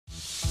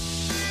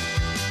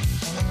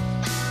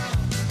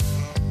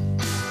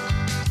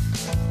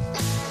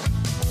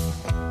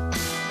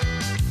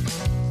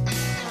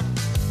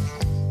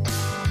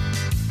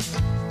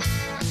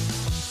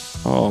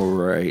All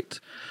right.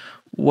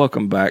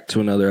 Welcome back to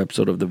another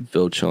episode of the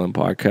Ville Chillin'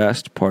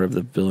 Podcast, part of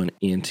the Villain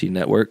ENT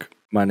Network.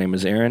 My name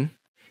is Aaron.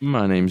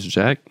 My name's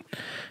Jack.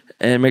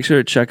 And make sure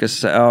to check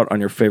us out on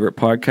your favorite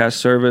podcast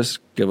service.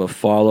 Give a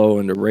follow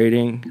and a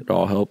rating. It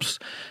all helps.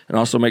 And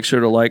also make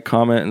sure to like,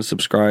 comment, and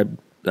subscribe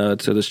to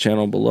this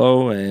channel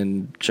below.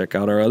 And check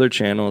out our other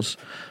channels.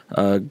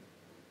 Ville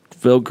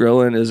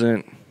Grillin'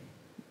 isn't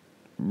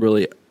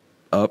really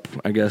up,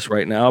 I guess,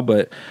 right now,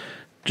 but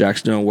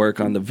Jack's doing work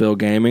on the Ville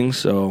Gaming,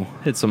 so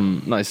Hit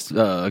some nice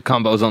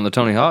combos on the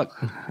Tony Hawk.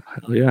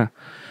 hell yeah.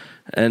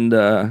 And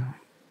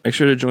make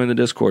sure to join the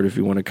Discord if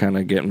you want to kind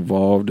of get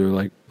involved or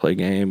like play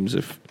games,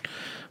 if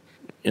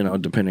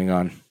depending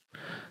on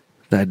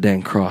that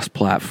dang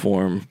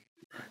cross-platform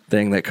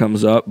thing that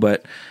comes up.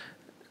 But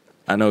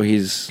I know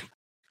he's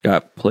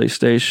got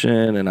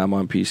PlayStation and I'm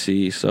on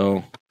PC,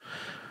 so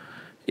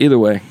either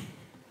way.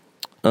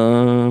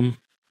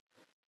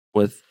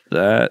 With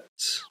that,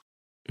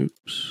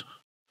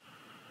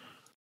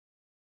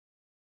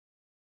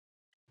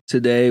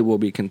 today we'll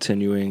be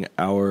continuing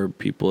our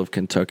People of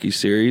Kentucky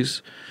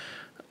series.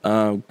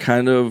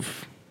 Kind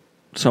of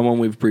someone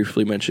we've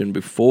briefly mentioned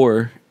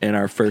before in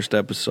our first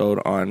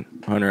episode on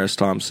Hunter S.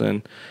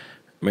 Thompson.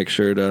 Make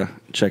sure to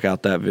check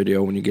out that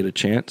video when you get a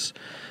chance.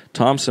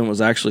 Thompson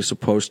was actually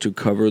supposed to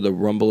cover the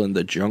Rumble in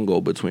the Jungle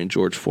between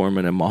George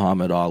Foreman and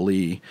Muhammad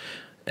Ali,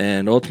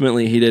 and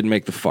ultimately he didn't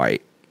make the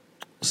fight.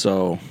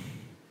 So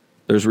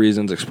there's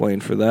reasons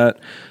explained for that.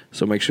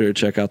 So make sure to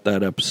check out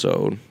that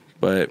episode.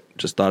 But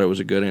just thought it was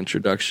a good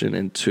introduction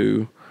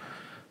into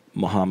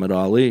Muhammad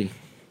Ali.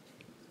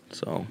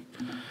 So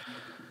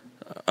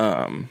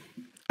I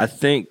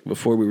think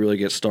before we really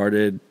get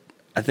started,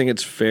 I think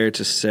it's fair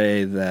to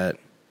say that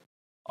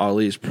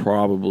Ali is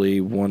probably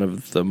one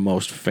of the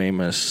most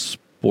famous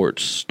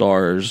sports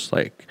stars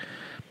like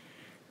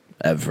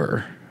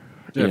ever.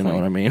 Definitely. You know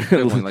what I mean?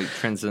 Definitely like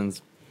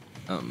transcends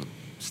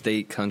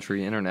state,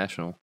 country,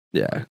 international.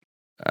 Yeah.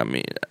 I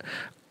mean,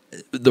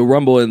 the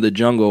Rumble in the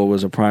Jungle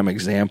was a prime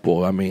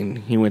example. I mean,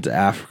 he went to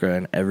Africa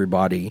and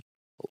everybody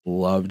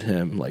loved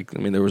him. Like, I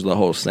mean, there was the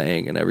whole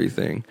saying and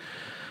everything.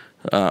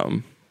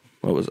 What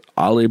was it?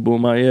 Ali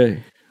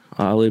Boumaier?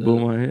 Ali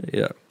Boumaier?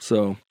 Yeah.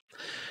 So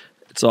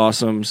it's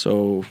awesome.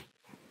 So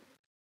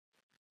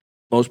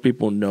most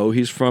people know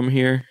he's from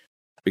here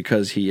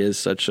because he is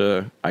such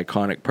a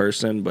iconic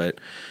person, but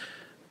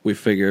we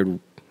figured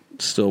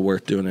it's still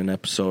worth doing an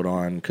episode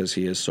on because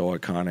he is so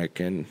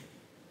iconic and,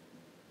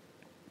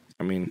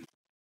 I mean,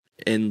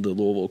 in the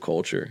Louisville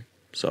culture.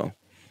 So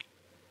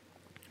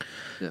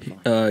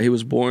he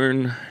was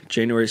born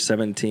January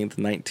 17th,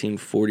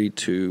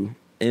 1942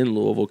 in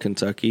Louisville,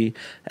 Kentucky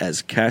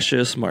as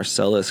Cassius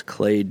Marcellus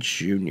Clay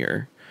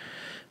Jr.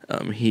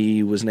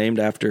 He was named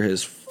after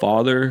his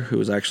father, who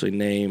was actually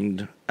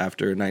named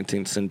after a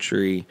 19th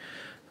century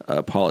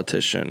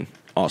politician,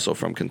 also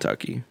from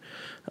Kentucky.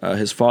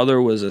 His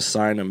father was a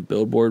sign and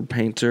billboard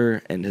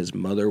painter, and his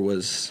mother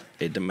was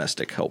a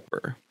domestic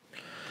helper.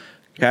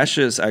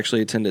 Cassius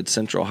actually attended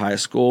Central High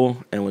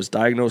School and was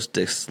diagnosed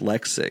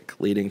dyslexic,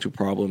 leading to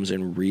problems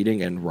in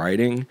reading and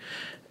writing.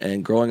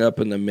 And growing up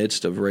in the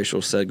midst of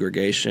racial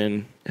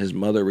segregation, his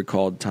mother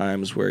recalled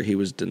times where he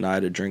was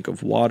denied a drink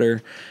of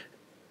water.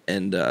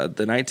 And the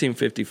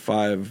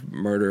 1955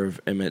 murder of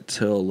Emmett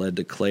Till led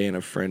to Clay and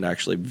a friend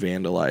actually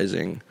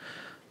vandalizing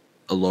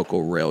a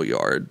local rail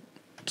yard.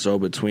 So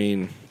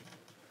between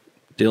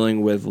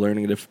dealing with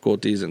learning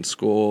difficulties in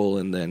school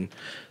and then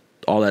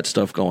all that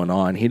stuff going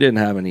on, he didn't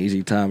have an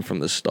easy time from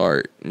the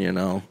start, and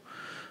all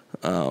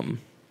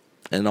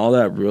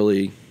that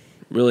really,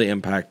 really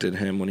impacted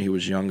him when he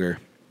was younger.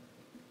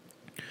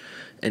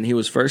 And he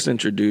was first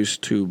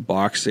introduced to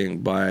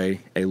boxing by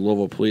a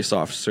Louisville police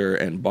officer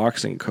and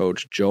boxing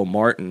coach, Joe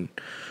Martin,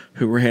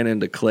 who ran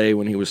into Clay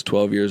when he was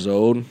 12 years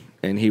old,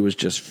 and he was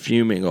just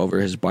fuming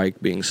over his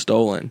bike being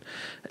stolen.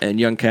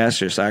 And young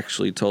Cassius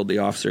actually told the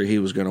officer he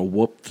was going to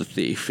whoop the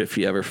thief if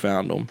he ever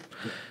found him.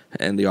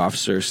 And the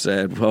officer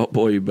said, well,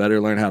 boy, you better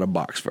learn how to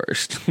box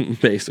first,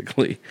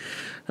 basically.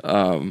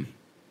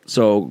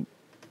 So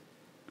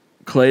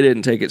Clay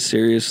didn't take it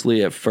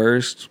seriously at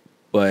first,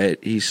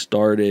 but he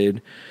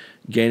started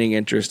gaining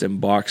interest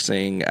in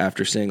boxing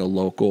after seeing a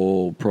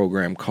local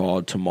program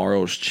called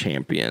Tomorrow's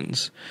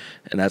Champions.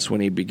 And that's when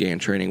he began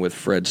training with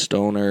Fred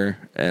Stoner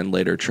and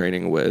later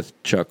training with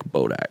Chuck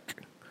Bodak.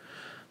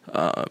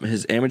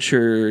 His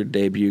amateur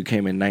debut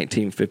came in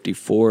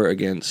 1954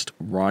 against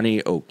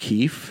Ronnie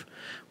O'Keefe,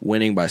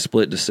 winning by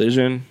split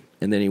decision,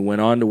 and then he went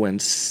on to win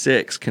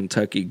 6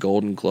 Kentucky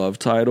Golden Glove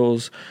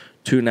titles,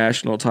 2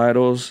 national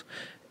titles,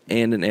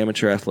 and an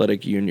Amateur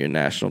Athletic Union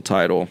national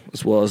title,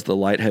 as well as the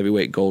light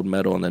heavyweight gold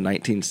medal in the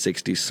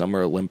 1960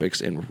 Summer Olympics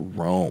in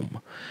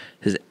Rome.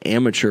 His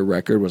amateur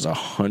record was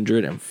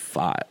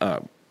 105,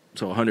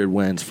 so 100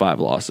 wins, 5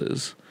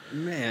 losses.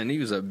 Man, he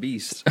was a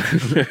beast.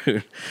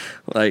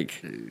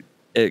 Like,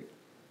 it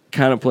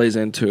kind of plays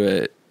into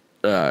it.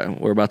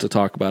 We're about to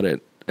talk about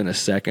it in a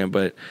second,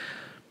 but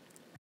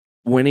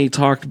when he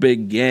talked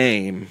big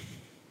game,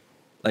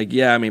 like,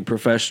 yeah, I mean,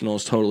 professional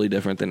is totally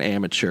different than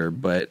amateur,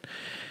 but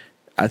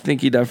I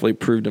think he definitely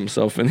proved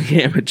himself in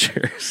the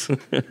amateurs.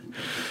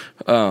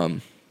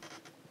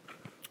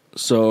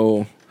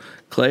 So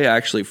Clay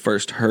actually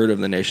first heard of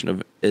the Nation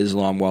of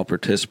Islam while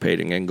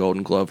participating in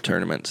Golden Glove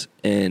tournaments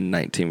in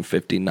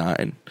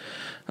 1959.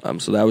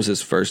 So that was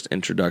his first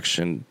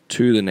introduction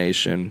to the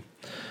nation.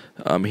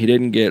 He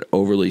didn't get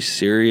overly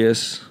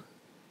serious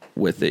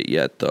with it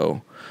yet,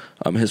 though.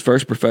 His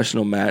first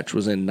professional match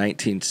was in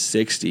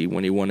 1960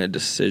 when he won a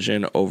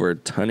decision over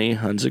Tony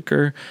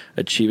Hunziker,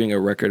 achieving a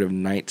record of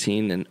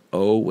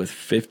 19-0 with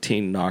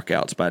 15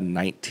 knockouts by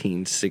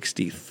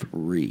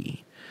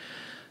 1963.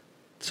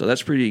 So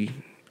that's a pretty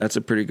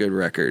good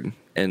record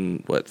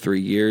in 3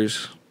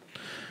 years.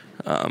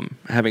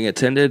 Having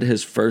attended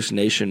his first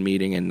nation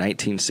meeting in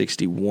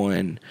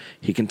 1961,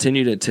 he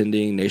continued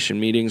attending nation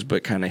meetings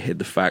but kind of hid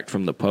the fact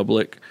from the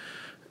public.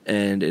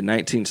 And in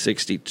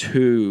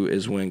 1962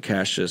 is when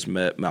Cassius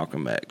met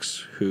Malcolm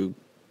X, who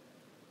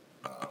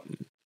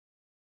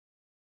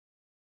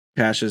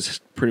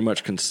Cassius pretty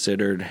much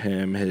considered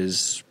him his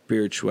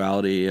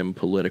spirituality and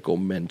political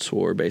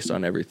mentor based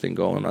on everything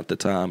going on at the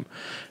time.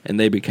 And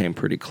they became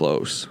pretty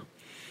close.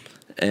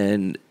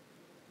 And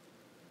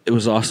it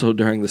was also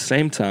during the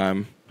same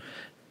time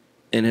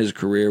in his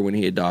career when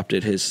he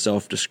adopted his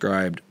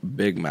self-described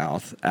big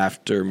mouth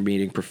after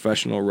meeting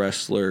professional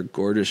wrestler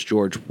Gorgeous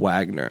George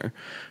Wagner,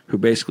 who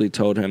basically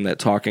told him that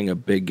talking a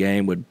big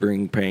game would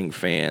bring paying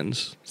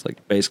fans. It's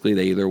like basically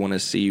they either want to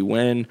see you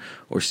win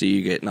or see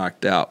you get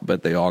knocked out,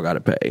 but they all got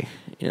to pay.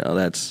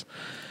 That's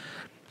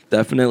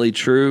definitely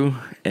true,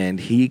 and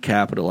he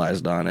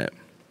capitalized on it.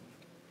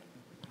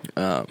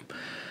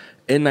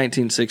 In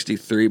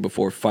 1963,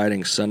 before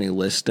fighting Sonny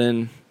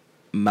Liston,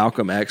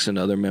 Malcolm X and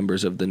other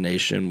members of the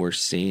nation were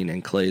seen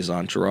in Clay's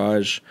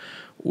entourage,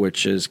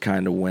 which is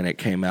kind of when it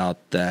came out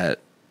that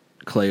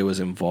Clay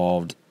was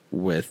involved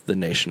with the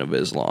Nation of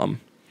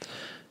Islam.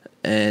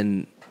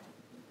 And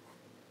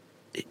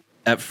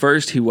at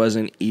first, he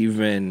wasn't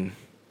even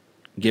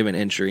given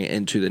entry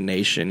into the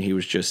nation. He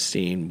was just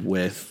seen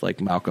with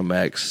like Malcolm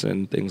X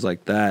and things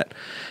like that.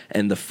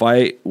 And the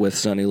fight with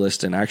Sonny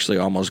Liston actually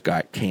almost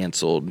got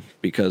canceled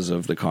because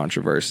of the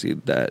controversy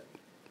that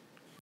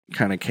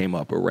kind of came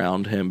up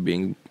around him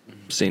being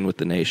seen with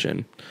the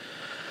nation.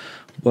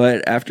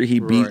 But after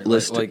he beat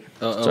Liston, like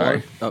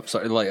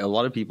a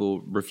lot of people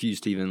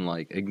refused to even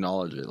like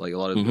acknowledge it. Like a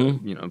lot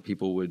of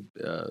people would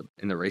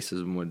in the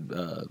racism would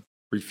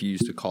refuse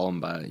to call him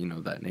by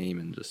that name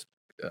and just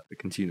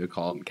continue to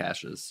call him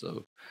Cassius.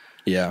 So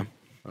yeah,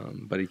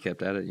 but he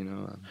kept at it.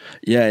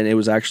 Yeah, and it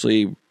was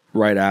actually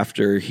right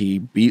after he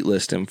beat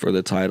Liston for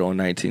the title in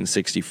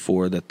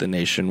 1964 that the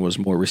nation was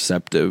more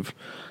receptive.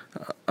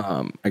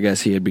 I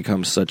guess he had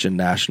become such a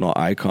national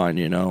icon,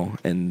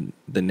 and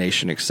the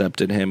nation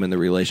accepted him and the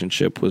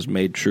relationship was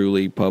made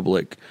truly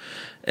public.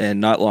 And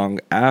not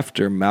long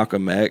after,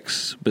 Malcolm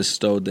X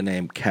bestowed the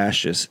name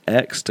Cassius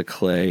X to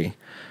Clay,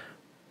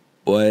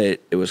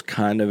 but it was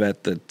kind of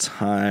at the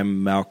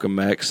time Malcolm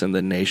X and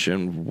the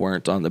nation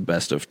weren't on the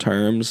best of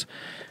terms.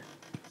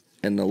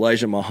 And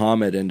Elijah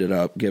Muhammad ended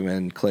up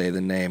giving Clay the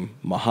name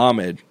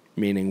Muhammad,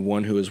 meaning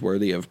one who is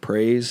worthy of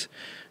praise,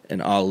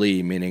 and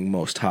Ali, meaning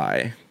most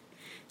high.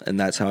 And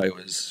that's how he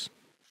was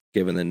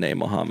given the name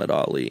Muhammad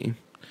Ali.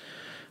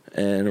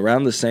 And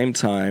around the same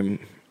time,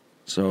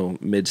 so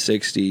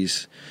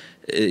mid-60s,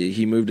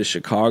 he moved to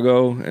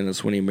Chicago, and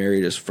that's when he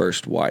married his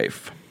first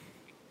wife.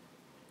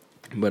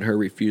 But her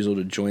refusal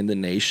to join the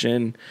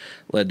nation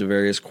led to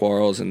various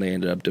quarrels, and they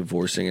ended up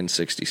divorcing in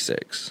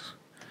 66.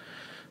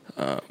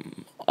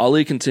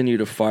 Ali continued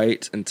to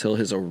fight until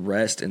his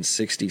arrest in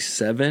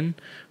 67,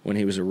 when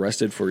he was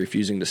arrested for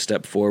refusing to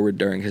step forward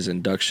during his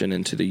induction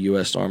into the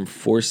U.S. Armed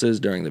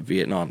Forces during the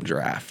Vietnam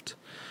draft.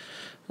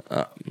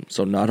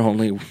 So not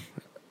only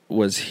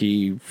was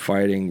he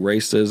fighting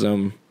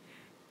racism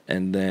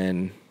and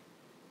then,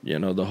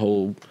 the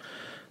whole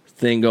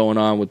thing going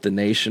on with the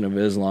Nation of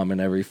Islam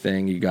and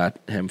everything, you got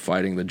him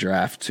fighting the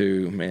draft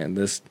too. Man,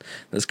 this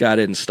guy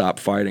didn't stop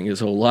fighting his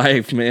whole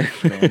life, man.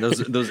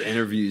 those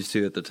interviews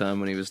too at the time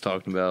when he was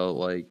talking about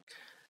like,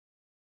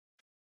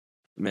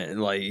 man,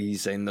 like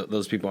he's saying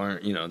those people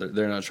aren't,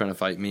 they're not trying to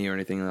fight me or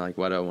anything. Like,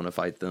 why do I want to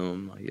fight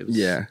them? Like,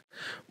 yeah.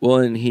 Well,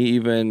 and he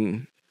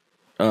even,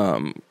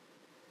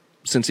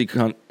 since he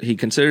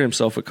considered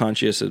himself a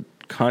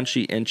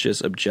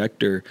conscientious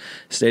objector,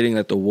 stating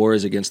that the war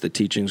is against the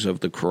teachings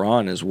of the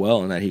Quran as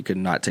well, and that he could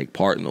not take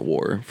part in the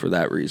war for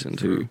that reason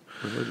too.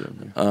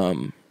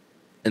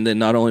 And then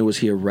not only was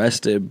he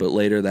arrested, but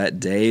later that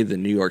day, the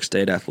New York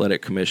State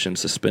Athletic Commission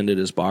suspended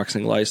his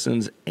boxing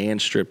license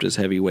and stripped his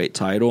heavyweight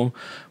title,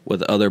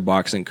 with other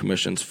boxing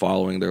commissions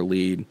following their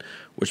lead,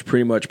 which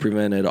pretty much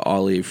prevented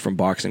Ali from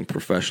boxing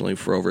professionally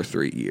for over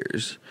 3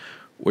 years,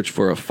 which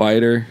for a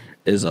fighter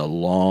is a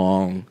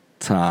long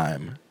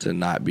time to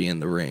not be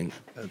in the ring.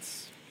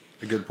 That's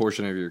a good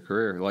portion of your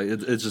career. Like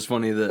it's just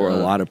funny that for a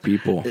lot of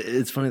people,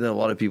 it's funny that a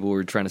lot of people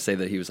were trying to say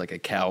that he was like a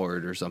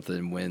coward or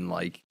something when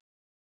like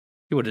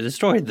he would have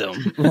destroyed them.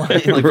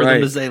 like for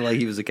them to say like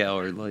he was a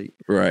coward, like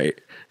right,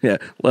 yeah.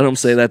 Let them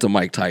say that to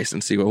Mike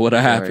Tyson. See what would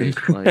have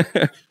happened.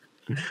 Right.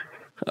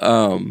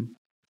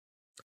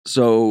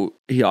 So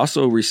he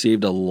also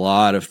received a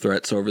lot of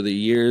threats over the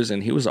years,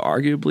 and he was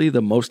arguably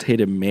the most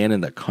hated man in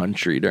the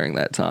country during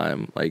that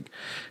time. Like,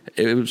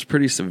 it was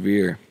pretty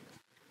severe.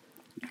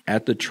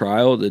 At the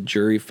trial, the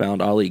jury found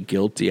Ali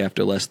guilty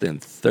after less than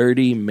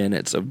 30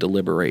 minutes of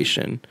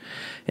deliberation,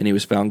 and he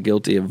was found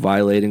guilty of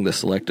violating the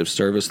selective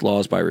service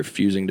laws by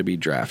refusing to be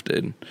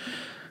drafted.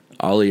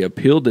 Ali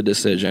appealed the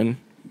decision,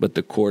 but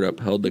the court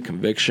upheld the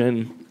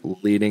conviction,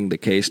 leading the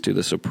case to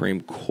the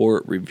Supreme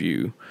Court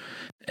review.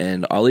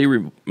 And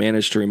Ali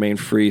managed to remain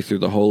free through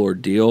the whole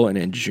ordeal, and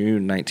in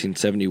June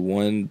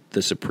 1971,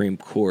 the Supreme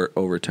Court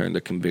overturned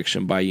the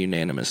conviction by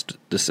unanimous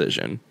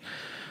decision.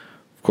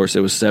 Of course,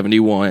 it was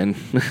 71.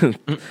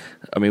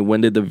 I mean,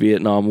 when did the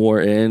Vietnam War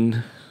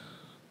end?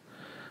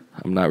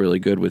 I'm not really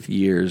good with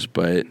years,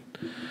 but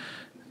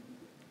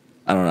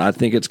I don't know. I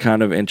think it's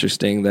kind of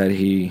interesting that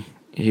he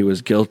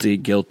was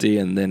guilty,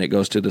 and then it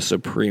goes to the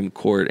Supreme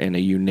Court, and a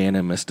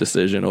unanimous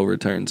decision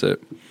overturns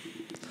it.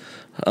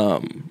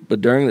 But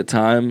during the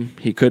time,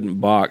 he couldn't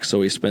box,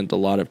 so he spent a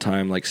lot of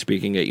time like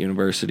speaking at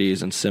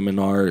universities and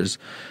seminars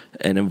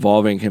and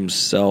involving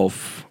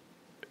himself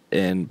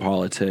in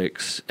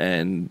politics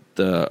and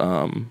the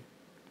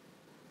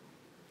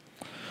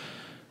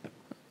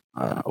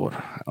I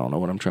don't know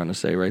what I'm trying to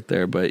say right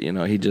there, but you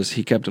know, he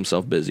kept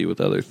himself busy with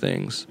other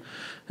things.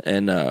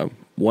 And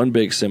one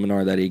big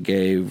seminar that he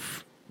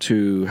gave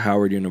to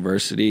Howard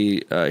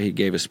University, he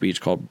gave a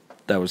speech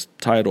that was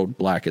titled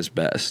 "Black is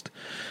Best."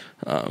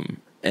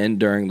 And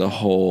during the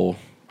whole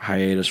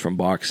hiatus from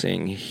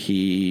boxing,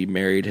 he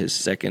married his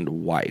second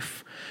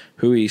wife,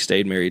 who he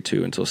stayed married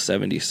to until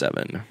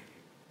 77.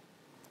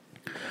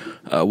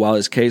 While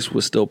his case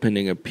was still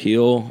pending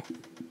appeal,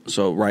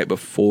 so right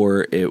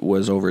before it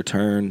was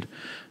overturned,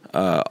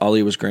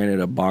 Ali was granted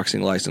a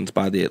boxing license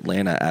by the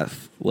Atlanta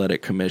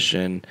Athletic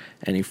Commission,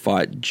 and he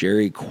fought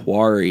Jerry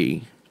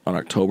Quarry on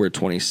October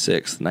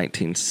 26,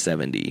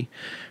 1970,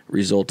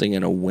 resulting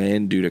in a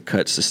win due to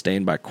cuts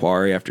sustained by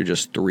Quarry after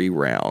just 3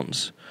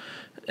 rounds.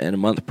 And a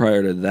month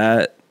prior to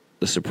that,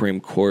 the Supreme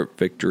Court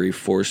victory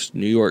forced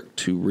New York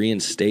to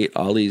reinstate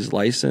Ali's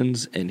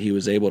license, and he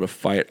was able to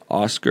fight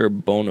Oscar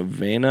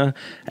Bonavena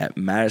at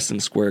Madison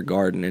Square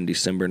Garden in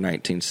December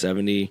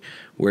 1970,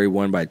 where he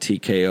won by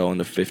TKO in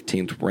the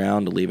 15th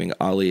round, leaving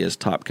Ali as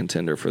top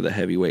contender for the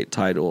heavyweight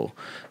title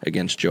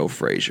against Joe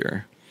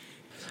Frazier.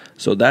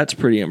 So that's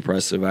pretty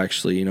impressive,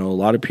 actually. You know, a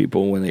lot of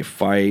people, when they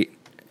fight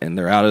and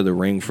they're out of the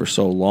ring for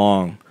so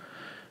long,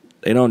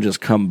 they don't just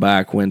come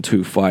back, win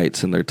 2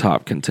 fights, and they're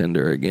top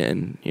contender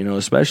again, you know,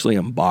 especially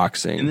in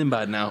boxing. And then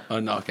by now,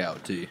 a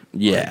knockout, too.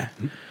 Yeah.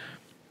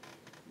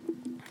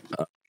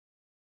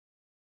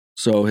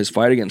 So his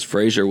fight against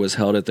Frazier was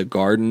held at the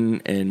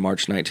Garden in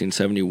March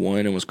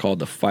 1971 and was called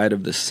the Fight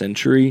of the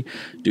Century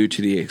due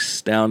to the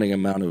astounding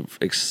amount of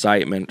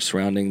excitement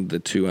surrounding the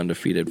 2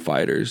 undefeated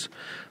fighters.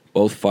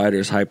 Both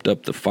fighters hyped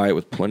up the fight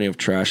with plenty of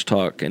trash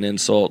talk and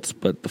insults,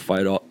 but the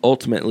fight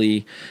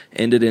ultimately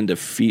ended in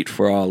defeat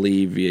for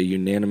Ali via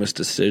unanimous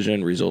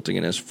decision, resulting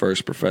in his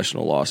first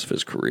professional loss of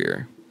his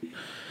career.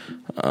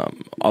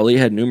 Ali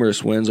had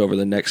numerous wins over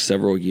the next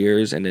several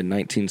years, and in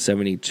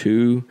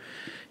 1972,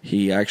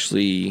 he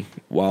actually,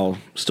 while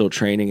still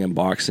training in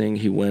boxing,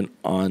 he went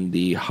on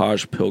the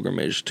Hajj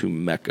pilgrimage to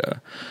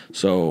Mecca.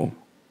 So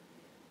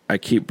I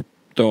keep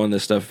throwing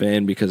this stuff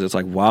in because it's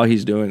like while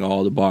he's doing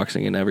all the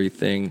boxing and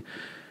everything,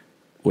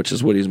 which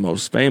is what he's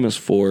most famous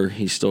for,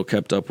 he still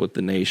kept up with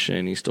the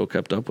nation. He still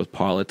kept up with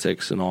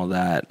politics and all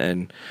that.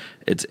 And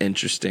it's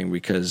interesting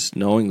because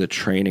knowing the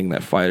training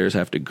that fighters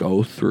have to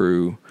go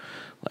through,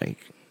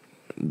 like,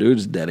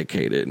 dude's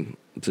dedicated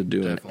to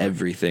doing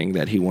everything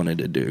that he wanted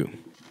to do.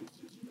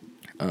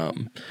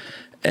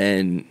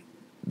 And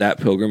that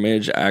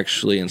pilgrimage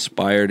actually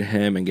inspired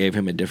him and gave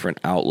him a different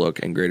outlook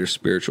and greater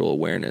spiritual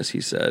awareness, he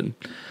said.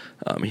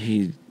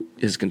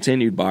 His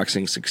continued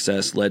boxing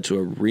success led to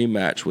a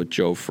rematch with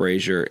Joe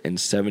Frazier in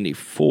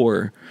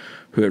 1974,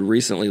 who had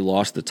recently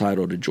lost the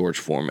title to George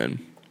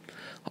Foreman.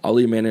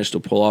 Ali managed to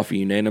pull off a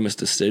unanimous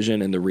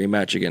decision in the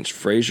rematch against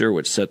Frazier,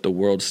 which set the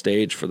world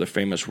stage for the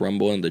famous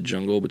Rumble in the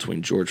Jungle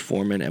between George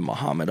Foreman and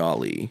Muhammad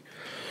Ali.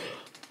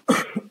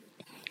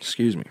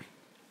 Excuse me.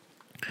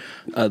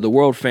 The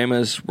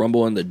world-famous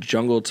Rumble in the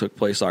Jungle took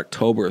place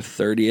October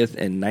 30th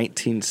in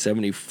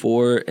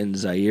 1974 in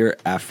Zaire,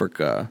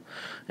 Africa.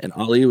 And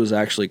Ali was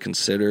actually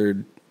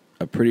considered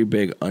a pretty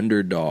big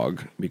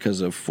underdog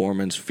because of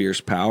Foreman's fierce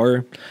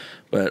power.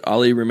 But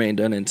Ali remained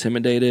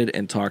unintimidated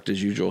and talked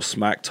his usual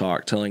smack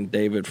talk, telling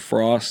David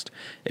Frost,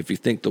 "If you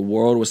think the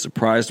world was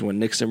surprised when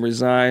Nixon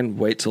resigned,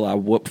 wait till I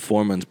whoop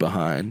Foreman's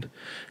behind."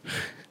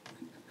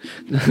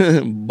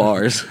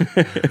 Bars.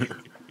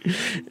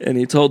 And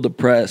he told the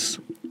press,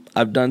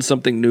 "I've done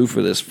something new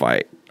for this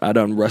fight. I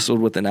done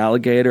wrestled with an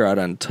alligator, I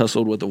done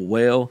tussled with a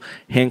whale,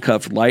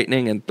 handcuffed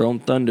lightning, and thrown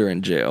thunder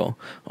in jail.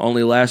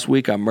 Only last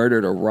week I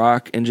murdered a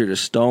rock, injured a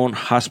stone,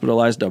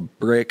 hospitalized a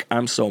brick.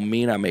 I'm so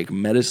mean I make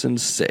medicine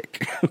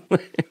sick."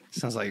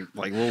 Sounds like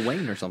Lil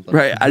Wayne or something.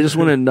 Right. I just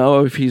want to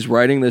know if he's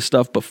writing this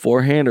stuff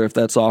beforehand or if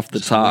that's off the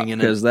top,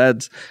 because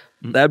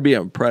that'd be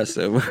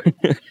impressive.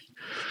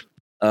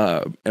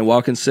 And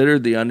while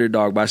considered the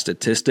underdog by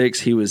statistics,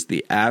 he was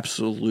the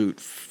absolute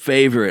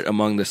favorite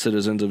among the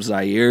citizens of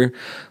Zaire,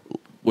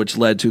 which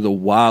led to the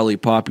wildly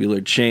popular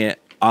chant,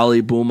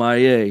 Ali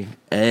Boumaier,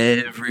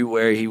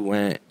 everywhere he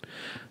went.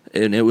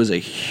 And it was a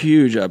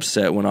huge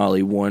upset when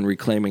Ali won,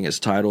 reclaiming his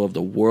title of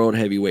the world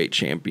heavyweight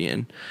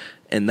champion.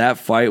 And that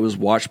fight was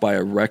watched by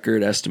a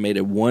record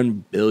estimated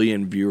 1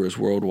 billion viewers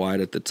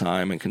worldwide at the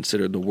time and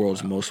considered the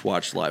world's most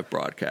watched live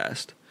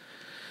broadcast.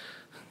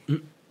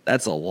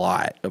 That's a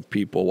lot of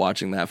people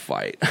watching that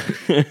fight.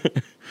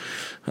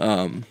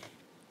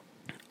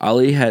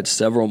 Ali had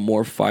several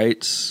more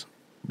fights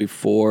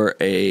before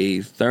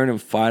a third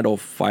and final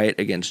fight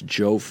against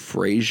Joe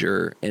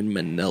Frazier in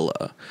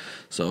Manila.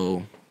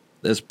 So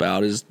this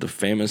bout is the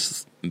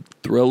famous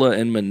Thrilla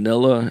in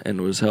Manila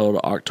and was held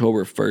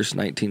October 1st,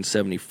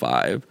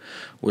 1975.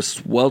 With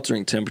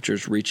sweltering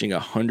temperatures reaching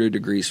 100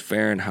 degrees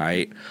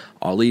Fahrenheit,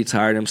 Ali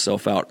tired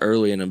himself out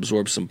early and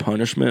absorbed some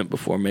punishment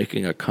before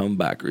making a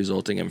comeback,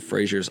 resulting in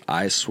Frazier's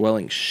eyes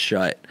swelling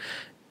shut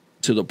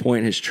to the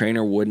point his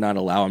trainer would not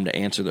allow him to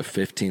answer the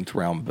 15th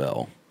round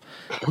bell.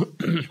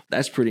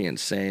 That's pretty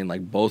insane.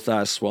 Like, both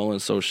eyes swollen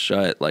so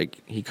shut,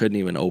 like he couldn't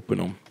even open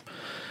them.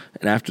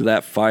 And after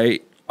that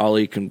fight,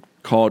 Ali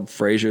called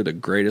Frazier the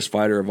greatest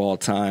fighter of all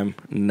time,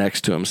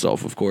 next to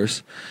himself, of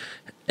course.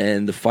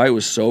 And the fight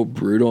was so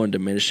brutal and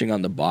diminishing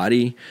on the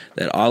body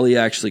that Ali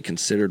actually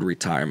considered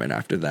retirement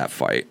after that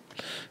fight.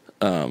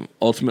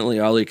 Ultimately,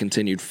 Ali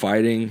continued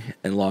fighting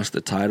and lost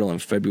the title in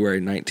February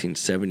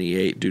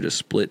 1978 due to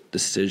split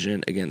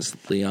decision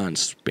against Leon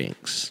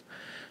Spinks.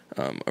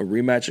 A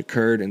rematch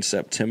occurred in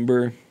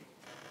September,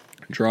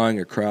 drawing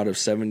a crowd of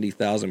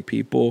 70,000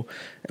 people,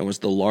 and was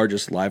the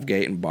largest live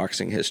gate in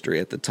boxing history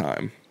at the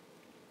time.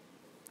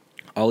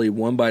 Ali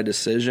won by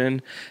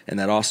decision, and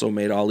that also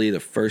made Ali the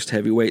first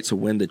heavyweight to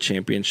win the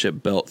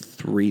championship belt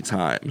 3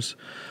 times.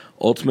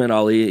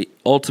 Ultimately,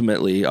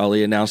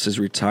 Ali announced his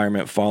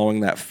retirement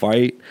following that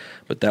fight,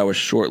 but that was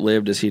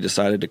short-lived as he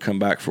decided to come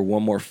back for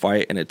one more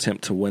fight and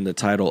attempt to win the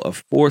title a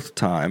 4th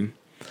time.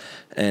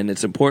 And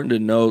it's important to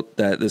note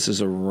that this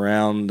is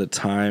around the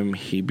time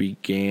he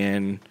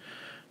began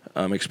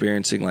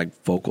experiencing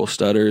like vocal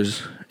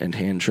stutters and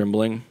hand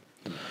trembling.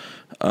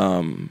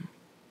 I'm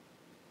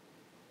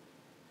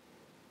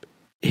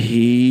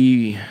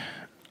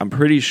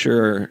pretty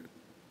sure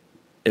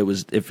it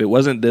was, if it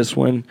wasn't this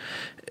one,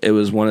 it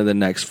was one of the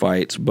next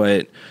fights,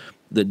 but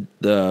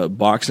the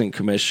boxing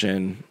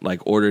commission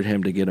like ordered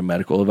him to get a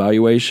medical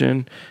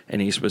evaluation,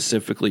 and he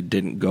specifically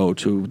didn't go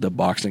to the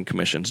boxing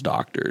commission's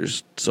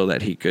doctors so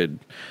that he could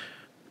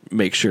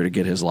make sure to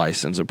get his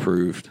license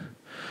approved.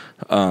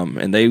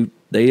 And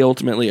they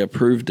ultimately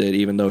approved it,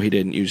 even though he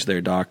didn't use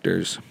their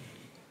doctors.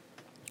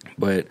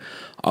 But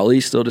Ali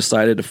still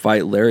decided to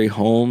fight Larry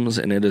Holmes,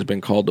 and it has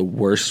been called the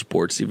worst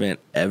sports event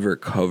ever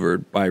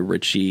covered by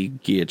Richie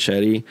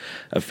Giachetti,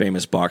 a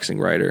famous boxing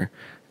writer.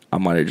 I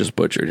might have just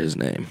butchered his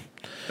name.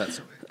 That's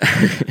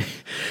okay.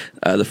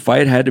 The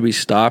fight had to be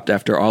stopped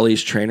after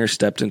Ali's trainer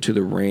stepped into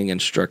the ring,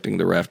 instructing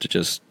the ref to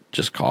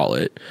just call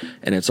it.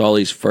 And it's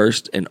Ali's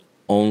first and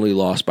only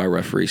loss by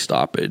referee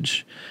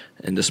stoppage.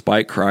 And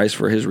despite cries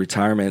for his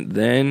retirement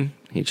then,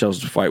 he chose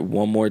to fight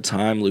one more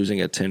time,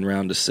 losing a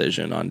 10-round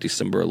decision on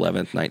December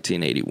 11th,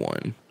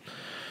 1981.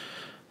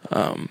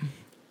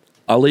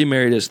 Ali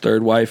married his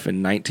third wife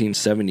in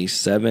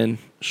 1977,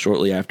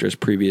 shortly after his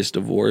previous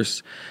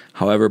divorce.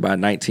 However, by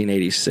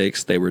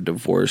 1986, they were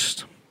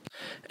divorced.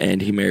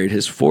 And he married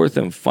his fourth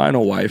and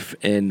final wife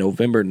in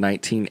November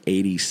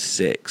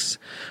 1986,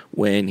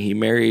 when he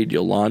married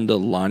Yolanda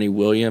Lonnie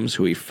Williams,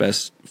 who he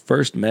first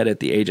met at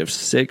the age of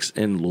 6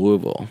 in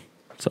Louisville.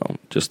 So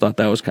just thought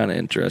that was kind of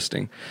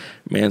interesting.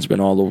 Man's been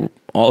all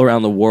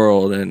around the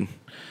world and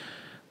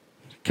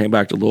came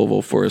back to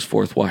Louisville for his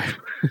fourth wife,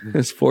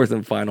 his fourth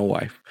and final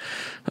wife.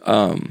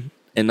 In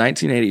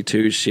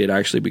 1982, she had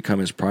actually become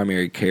his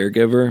primary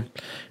caregiver,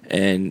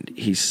 and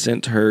he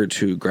sent her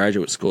to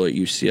graduate school at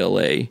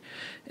UCLA.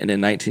 And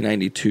in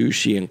 1992,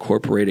 she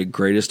incorporated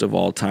Greatest of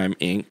All Time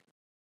Inc.,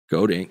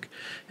 Goat Inc.,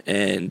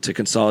 and to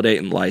consolidate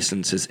and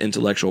license his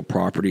intellectual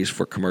properties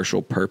for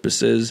commercial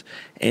purposes,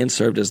 and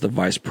served as the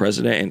vice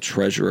president and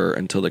treasurer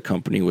until the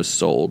company was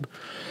sold.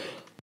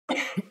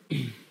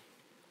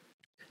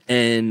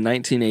 In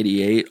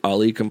 1988,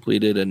 Ali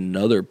completed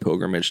another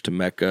pilgrimage to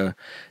Mecca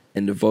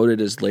and devoted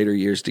his later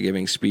years to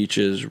giving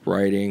speeches,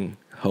 writing,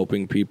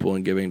 helping people,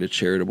 and giving to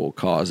charitable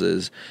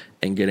causes,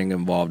 and getting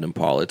involved in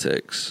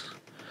politics.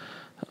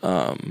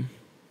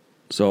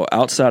 So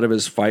outside of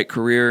his fight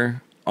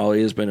career,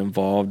 Ali has been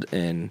involved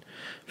in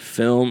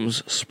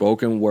films,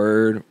 spoken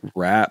word,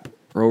 rap,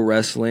 pro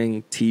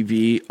wrestling,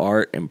 TV,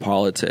 art, and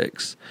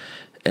politics.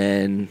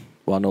 And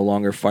while no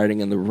longer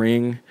fighting in the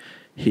ring,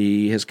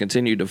 he has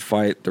continued to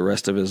fight the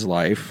rest of his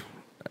life.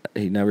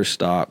 He never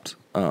stopped,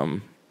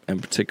 and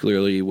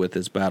particularly with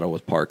his battle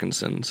with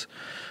Parkinson's,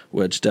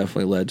 which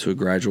definitely led to a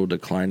gradual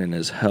decline in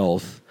his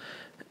health.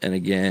 And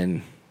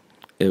again,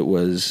 it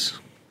was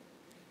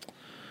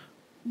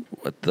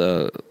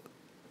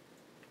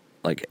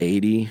like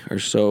 80 or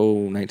so,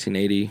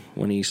 1980,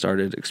 when he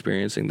started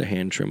experiencing the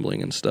hand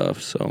trembling and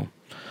stuff. So,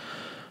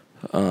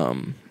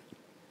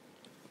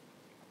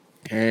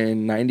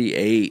 in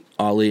 98,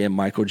 Ali and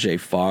Michael J.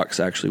 Fox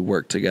actually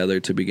worked together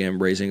to begin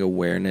raising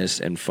awareness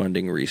and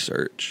funding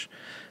research.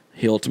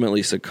 He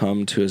ultimately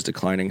succumbed to his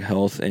declining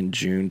health in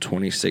June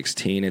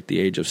 2016 at the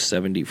age of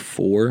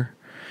 74,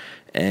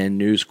 and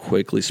news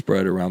quickly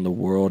spread around the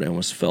world and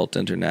was felt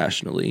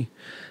internationally.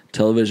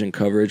 Television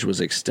coverage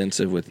was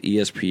extensive, with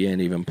ESPN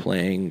even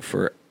playing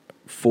for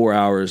 4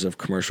 hours of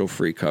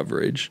commercial-free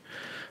coverage.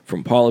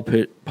 From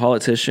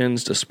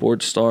politicians to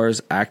sports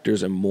stars,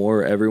 actors, and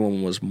more,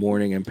 everyone was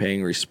mourning and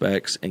paying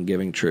respects and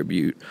giving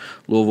tribute.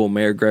 Louisville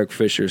Mayor Greg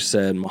Fisher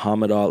said,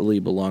 "Muhammad Ali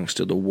belongs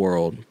to the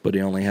world, but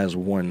he only has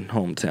one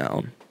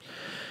hometown."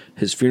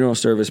 His funeral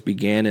service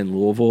began in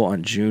Louisville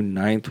on June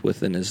 9th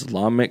with an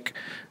Islamic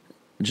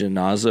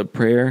janazah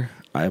prayer.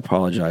 I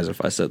apologize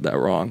if I said that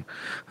wrong.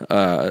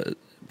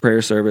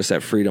 Prayer service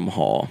at Freedom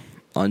Hall.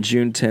 On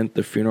June 10th,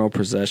 the funeral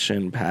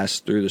procession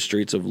passed through the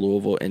streets of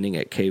Louisville, ending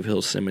at Cave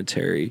Hill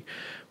Cemetery,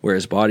 where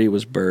his body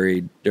was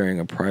buried during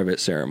a private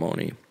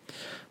ceremony.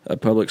 A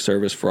public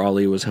service for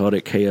Ali was held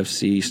at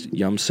KFC's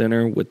Yum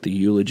Center, with the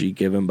eulogy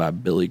given by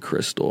Billy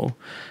Crystal.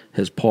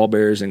 His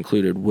pallbearers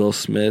included Will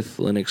Smith,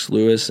 Lennox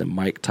Lewis, and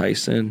Mike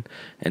Tyson,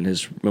 and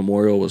his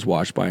memorial was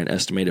watched by an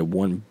estimated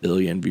 1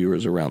 billion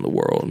viewers around the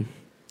world.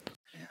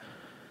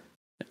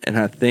 And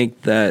I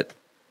think that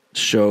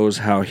shows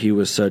how he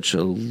was such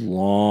a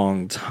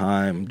long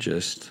time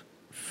just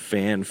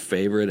fan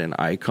favorite and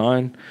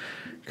icon,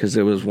 because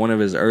it was one of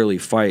his early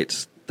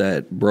fights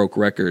that broke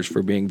records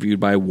for being viewed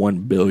by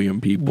 1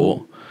 billion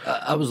people.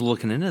 I was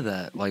looking into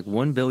that. Like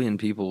 1 billion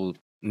people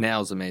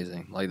now is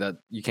amazing. Like that,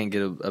 you can't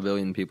get a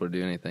billion people to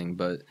do anything.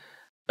 But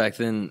back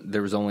then,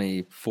 there was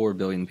only 4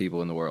 billion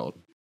people in the world.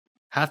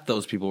 Half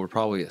those people were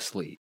probably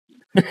asleep.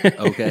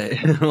 Okay,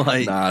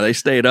 like nah, they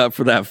stayed up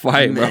for that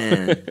fight,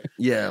 man. bro.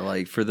 Yeah,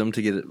 like for them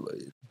to get it,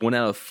 1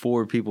 out of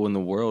 4 people in the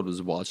world was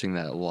watching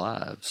that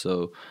live.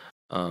 So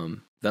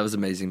that was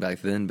amazing back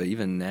then. But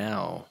even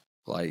now,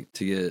 like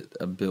to get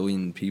 1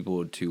 billion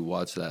people to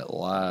watch that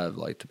live,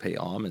 like to pay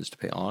homage, to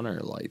pay honor,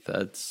 like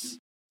that's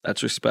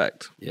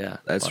respect. Yeah,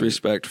 That's like,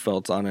 respect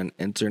felt on an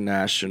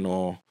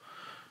international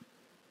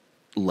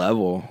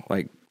level.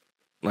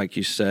 Like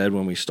you said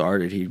when we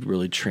started, he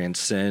really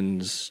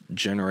transcends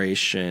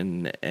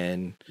generation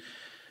and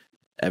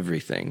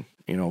everything.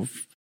 You know,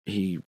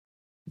 he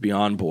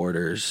beyond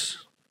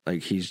borders.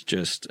 Like he's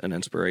just an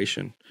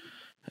inspiration,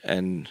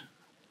 and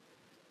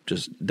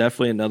just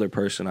definitely another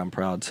person I'm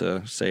proud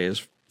to say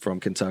is from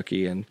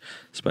Kentucky, and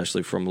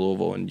especially from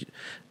Louisville. And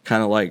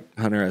kind of like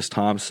Hunter S.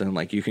 Thompson,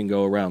 like you can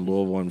go around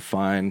Louisville and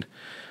find,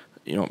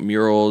 you know,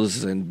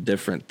 murals and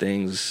different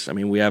things. I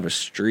mean, we have a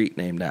street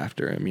named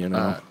after him, you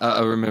know.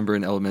 I remember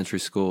in elementary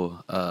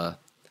school,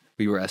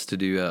 we were asked to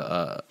do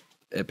a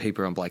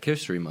paper on Black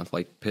History Month,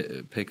 like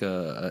pick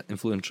a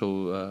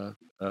influential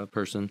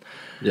person,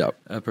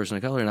 a person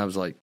of color, and I was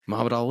like,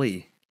 Muhammad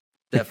Ali,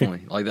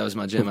 definitely. Like that was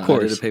my jam. I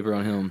did a paper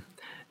on him,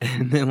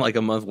 and then like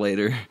a month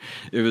later,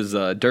 it was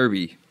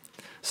Derby.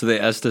 So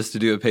they asked us to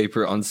do a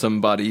paper on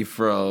somebody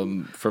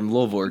from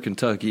Louisville or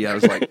Kentucky. I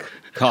was like,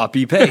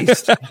 copy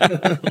paste.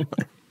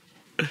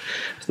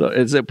 So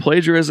is it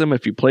plagiarism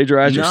if you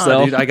plagiarize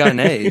yourself? Dude, I got an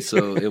A,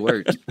 so it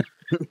worked.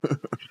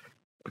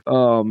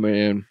 Oh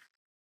man.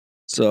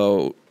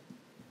 So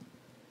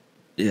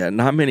yeah,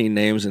 not many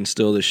names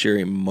instill the sheer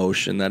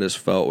emotion that is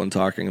felt when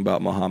talking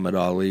about Muhammad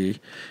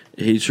Ali.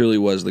 He truly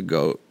was the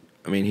GOAT.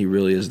 I mean, he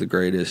really is the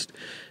greatest.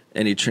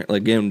 And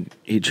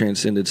he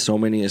transcended so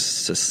many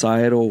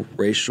societal,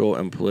 racial,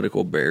 and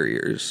political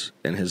barriers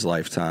in his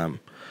lifetime.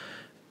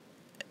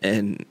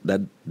 And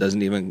that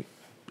doesn't even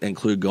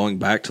include going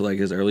back to like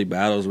his early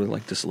battles with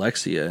like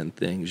dyslexia and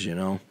things, you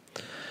know.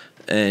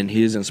 And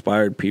he's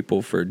inspired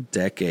people for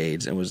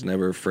decades and was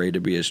never afraid to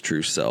be his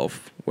true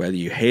self. Whether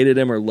you hated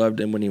him or loved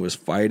him when he was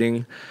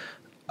fighting,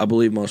 I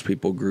believe most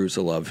people grew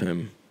to love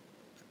him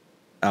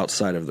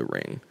outside of the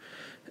ring.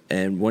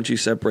 And once you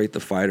separate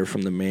the fighter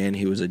from the man,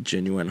 he was a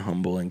genuine,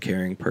 humble, and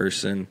caring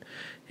person.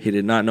 He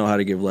did not know how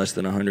to give less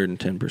than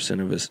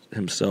 110% of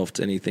himself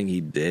to anything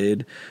he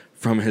did,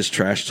 from his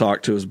trash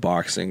talk to his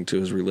boxing to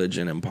his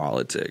religion and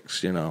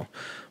politics. You know,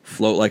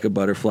 float like a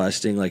butterfly,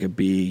 sting like a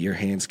bee. Your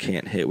hands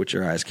can't hit what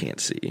your eyes can't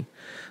see.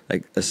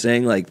 Like a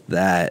saying like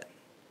that,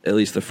 at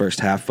least the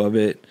first half of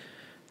it,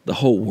 the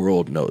whole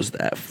world knows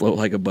that. Float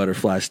like a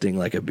butterfly, sting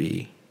like a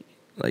bee.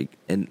 Like,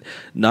 and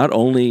not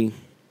only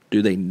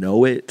do they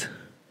know it,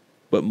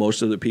 but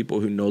most of the people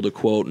who know the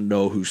quote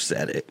know who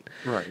said it.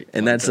 Right.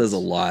 And that says a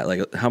lot.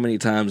 Like, how many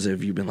times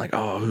have you been like,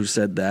 oh, who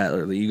said that?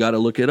 Or you got to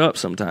look it up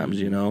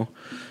sometimes, you know?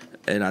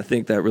 And I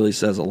think that really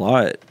says a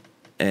lot.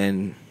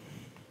 And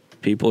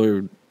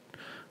people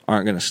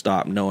aren't going to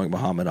stop knowing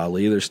Muhammad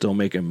Ali. They're still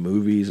making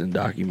movies and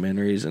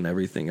documentaries and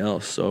everything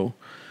else. So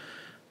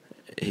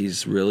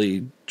he's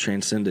really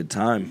transcended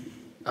time.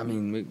 I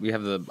mean, we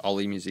have the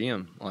Ali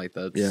Museum. Like,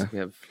 that's... Yeah. We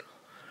have...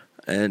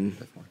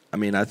 And I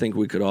mean, I think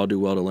we could all do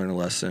well to learn a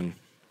lesson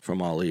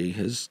from Ali.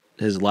 His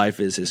life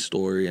is his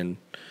story and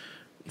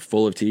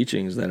full of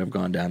teachings that have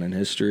gone down in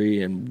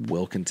history and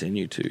will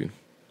continue to.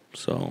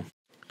 So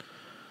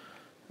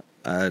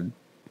I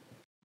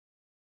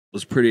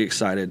was pretty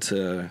excited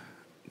to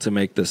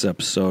make this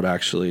episode,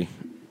 actually,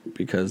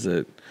 because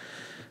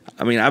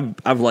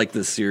I've liked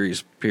this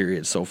series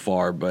period so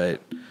far,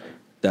 but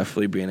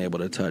definitely being able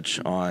to touch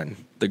on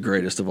the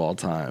greatest of all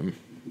time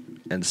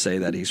and say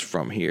that he's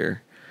from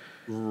here.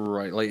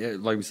 Right,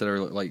 like we said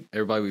earlier, like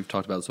everybody we've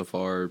talked about so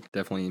far,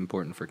 definitely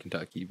important for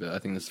Kentucky. But I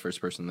think this is the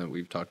first person that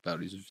we've talked about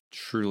who's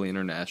truly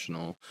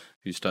international,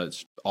 who's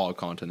touched all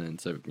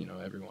continents,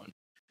 everyone,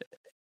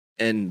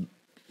 and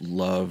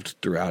loved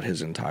throughout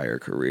his entire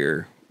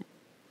career.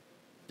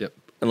 Yep,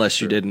 unless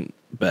you didn't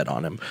bet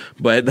on him,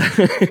 but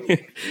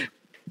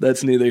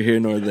that's neither here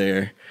nor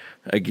there.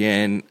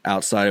 Again,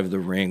 outside of the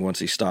ring, once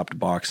he stopped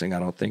boxing, I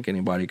don't think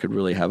anybody could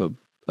really have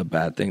a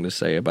bad thing to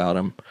say about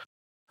him.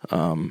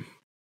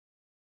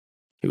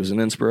 He was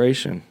an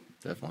inspiration.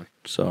 Definitely.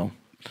 So,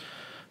 do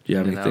you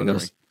have anything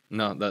else?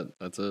 No,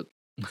 that's it.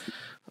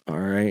 All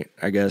right.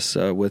 I guess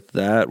with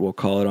that, we'll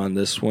call it on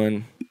this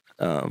one.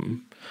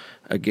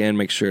 Again,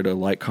 make sure to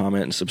like,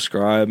 comment, and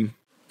subscribe,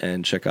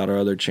 and check out our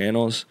other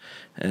channels.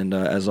 And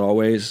as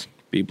always,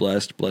 be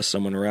blessed. Bless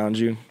someone around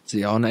you. See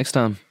y'all next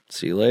time.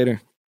 See you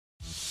later.